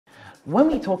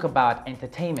When we talk about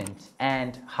entertainment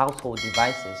and household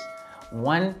devices,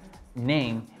 one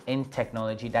name in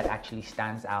technology that actually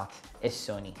stands out is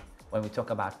Sony. When we talk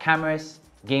about cameras,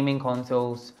 gaming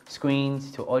consoles,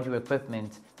 screens to audio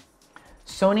equipment,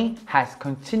 Sony has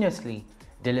continuously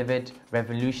delivered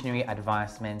revolutionary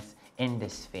advancements in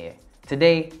this sphere.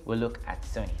 Today, we'll look at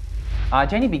Sony. Our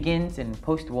journey begins in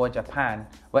post-war Japan,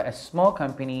 where a small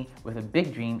company with a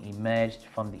big dream emerged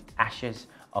from the ashes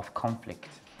of conflict.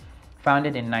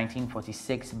 Founded in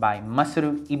 1946 by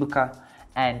Masaru Ibuka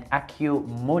and Akio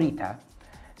Morita,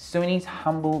 Sony's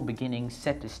humble beginnings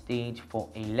set the stage for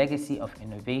a legacy of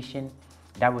innovation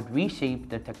that would reshape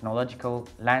the technological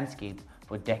landscape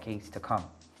for decades to come.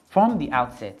 From the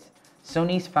outset,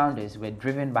 Sony's founders were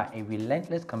driven by a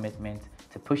relentless commitment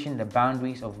to pushing the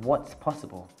boundaries of what's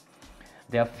possible.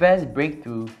 Their first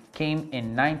breakthrough came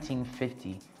in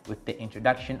 1950 with the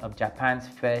introduction of Japan's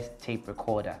first tape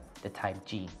recorder, the Type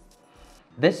G.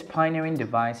 This pioneering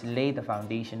device laid the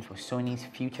foundation for Sony's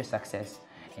future success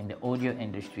in the audio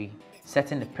industry,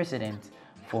 setting the precedent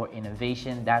for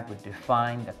innovation that would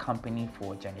define the company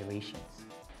for generations.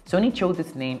 Sony chose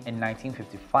its name in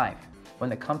 1955 when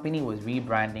the company was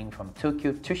rebranding from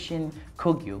Tokyo Tushin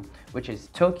Kogyo, which is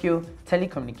Tokyo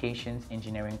Telecommunications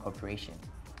Engineering Corporation.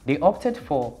 They opted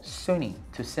for Sony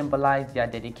to symbolize their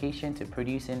dedication to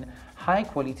producing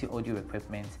high-quality audio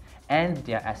equipment and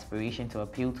their aspiration to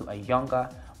appeal to a younger,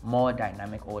 more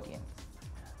dynamic audience.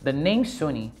 The name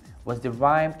Sony was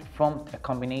derived from a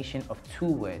combination of two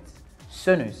words,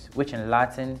 sonus, which in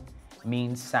Latin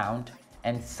means sound,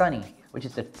 and sunny, which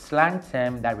is a slang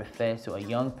term that refers to a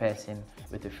young person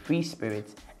with a free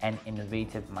spirit and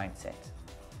innovative mindset.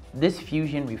 This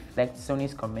fusion reflects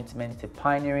Sony's commitment to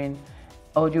pioneering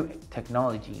audio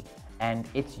technology and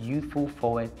its youthful,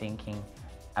 forward-thinking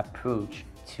approach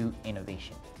to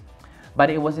innovation. But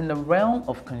it was in the realm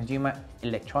of consumer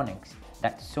electronics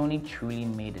that Sony truly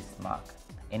made its mark.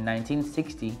 In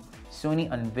 1960,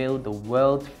 Sony unveiled the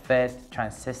world's first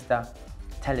transistor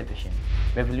television,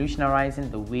 revolutionizing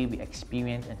the way we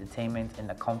experience entertainment in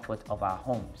the comfort of our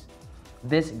homes.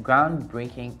 This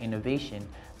groundbreaking innovation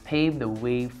paved the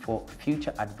way for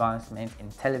future advancements in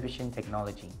television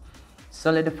technology,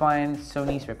 solidifying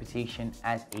Sony's reputation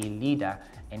as a leader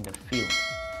in the field.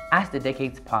 As the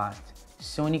decades passed,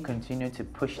 Sony continued to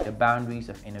push the boundaries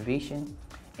of innovation,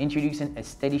 introducing a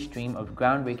steady stream of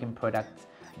groundbreaking products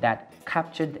that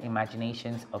captured the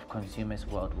imaginations of consumers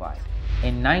worldwide.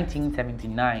 In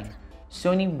 1979,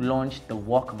 Sony launched the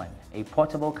Walkman, a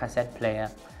portable cassette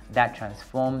player that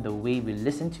transformed the way we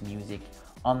listen to music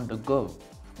on the go.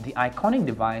 The iconic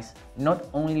device not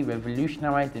only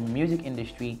revolutionized the music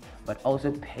industry, but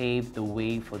also paved the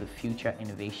way for the future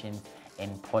innovations in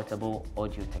portable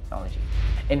audio technology.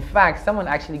 In fact, someone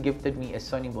actually gifted me a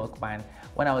Sony Walkman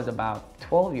when I was about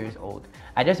 12 years old.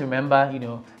 I just remember,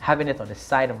 having it on the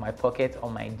side of my pocket,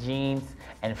 on my jeans,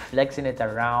 and flexing it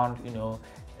around,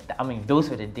 those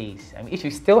were the days. If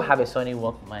you still have a Sony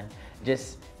Walkman,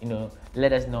 just,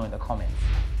 let us know in the comments.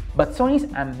 But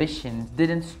Sony's ambitions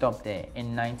didn't stop there.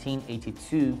 In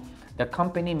 1982, the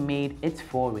company made its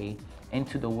foray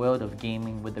into the world of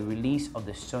gaming with the release of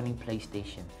the Sony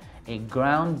PlayStation, a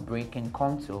groundbreaking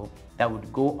console that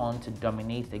would go on to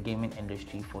dominate the gaming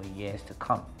industry for years to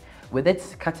come. With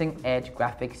its cutting-edge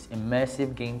graphics,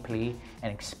 immersive gameplay,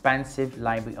 and expansive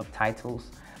library of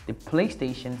titles, the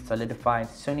PlayStation solidified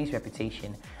Sony's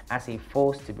reputation as a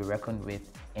force to be reckoned with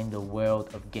in the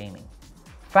world of gaming.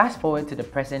 Fast forward to the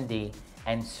present day,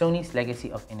 and Sony's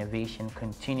legacy of innovation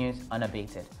continues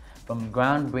unabated. From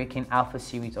groundbreaking Alpha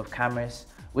series of cameras,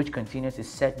 which continue to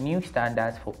set new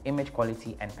standards for image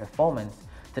quality and performance,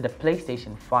 to the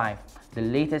PlayStation 5, the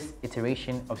latest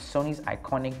iteration of Sony's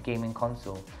iconic gaming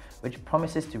console, which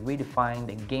promises to redefine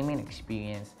the gaming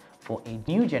experience for a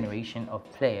new generation of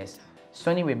players.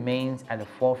 Sony remains at the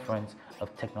forefront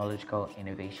of technological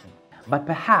innovation. But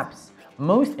perhaps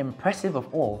most impressive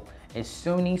of all is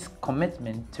Sony's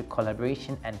commitment to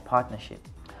collaboration and partnership.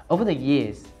 Over the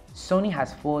years, Sony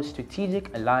has forged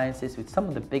strategic alliances with some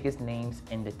of the biggest names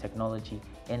in the technology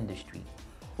industry.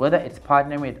 Whether it's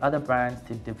partnering with other brands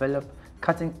to develop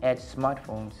cutting-edge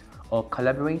smartphones or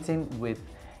collaborating with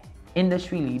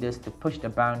industry leaders to push the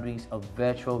boundaries of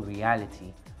virtual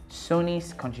reality,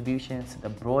 Sony's contributions to the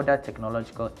broader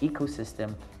technological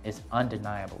ecosystem is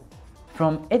undeniable.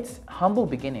 From its humble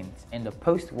beginnings in the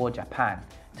post-war Japan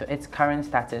to its current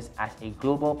status as a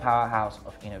global powerhouse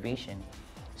of innovation,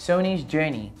 Sony's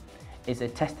journey is a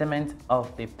testament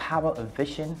of the power of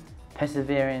vision,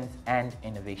 perseverance, and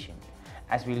innovation.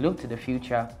 As we look to the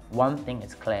future, one thing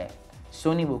is clear: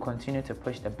 Sony will continue to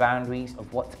push the boundaries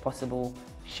of what's possible,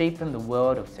 shaping the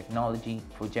world of technology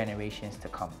for generations to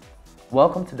come.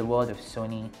 Welcome to the world of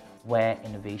Sony, where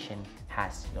innovation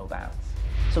has no bounds.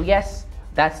 So yes,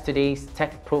 that's today's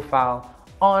tech profile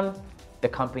on the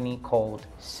company called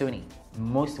Sony,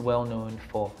 most well known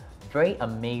for very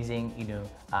amazing,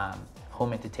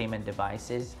 home entertainment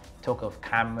devices. Talk of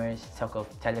cameras, talk of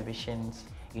televisions,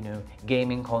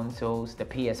 gaming consoles, the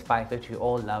PS5 which we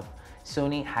all love.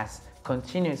 Sony has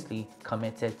continuously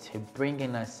committed to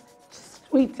bringing us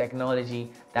sweet technology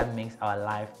that makes our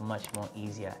life much more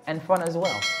easier and fun as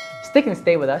well. Stick and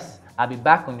stay with us. I'll be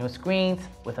back on your screens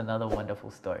with another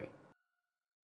wonderful story.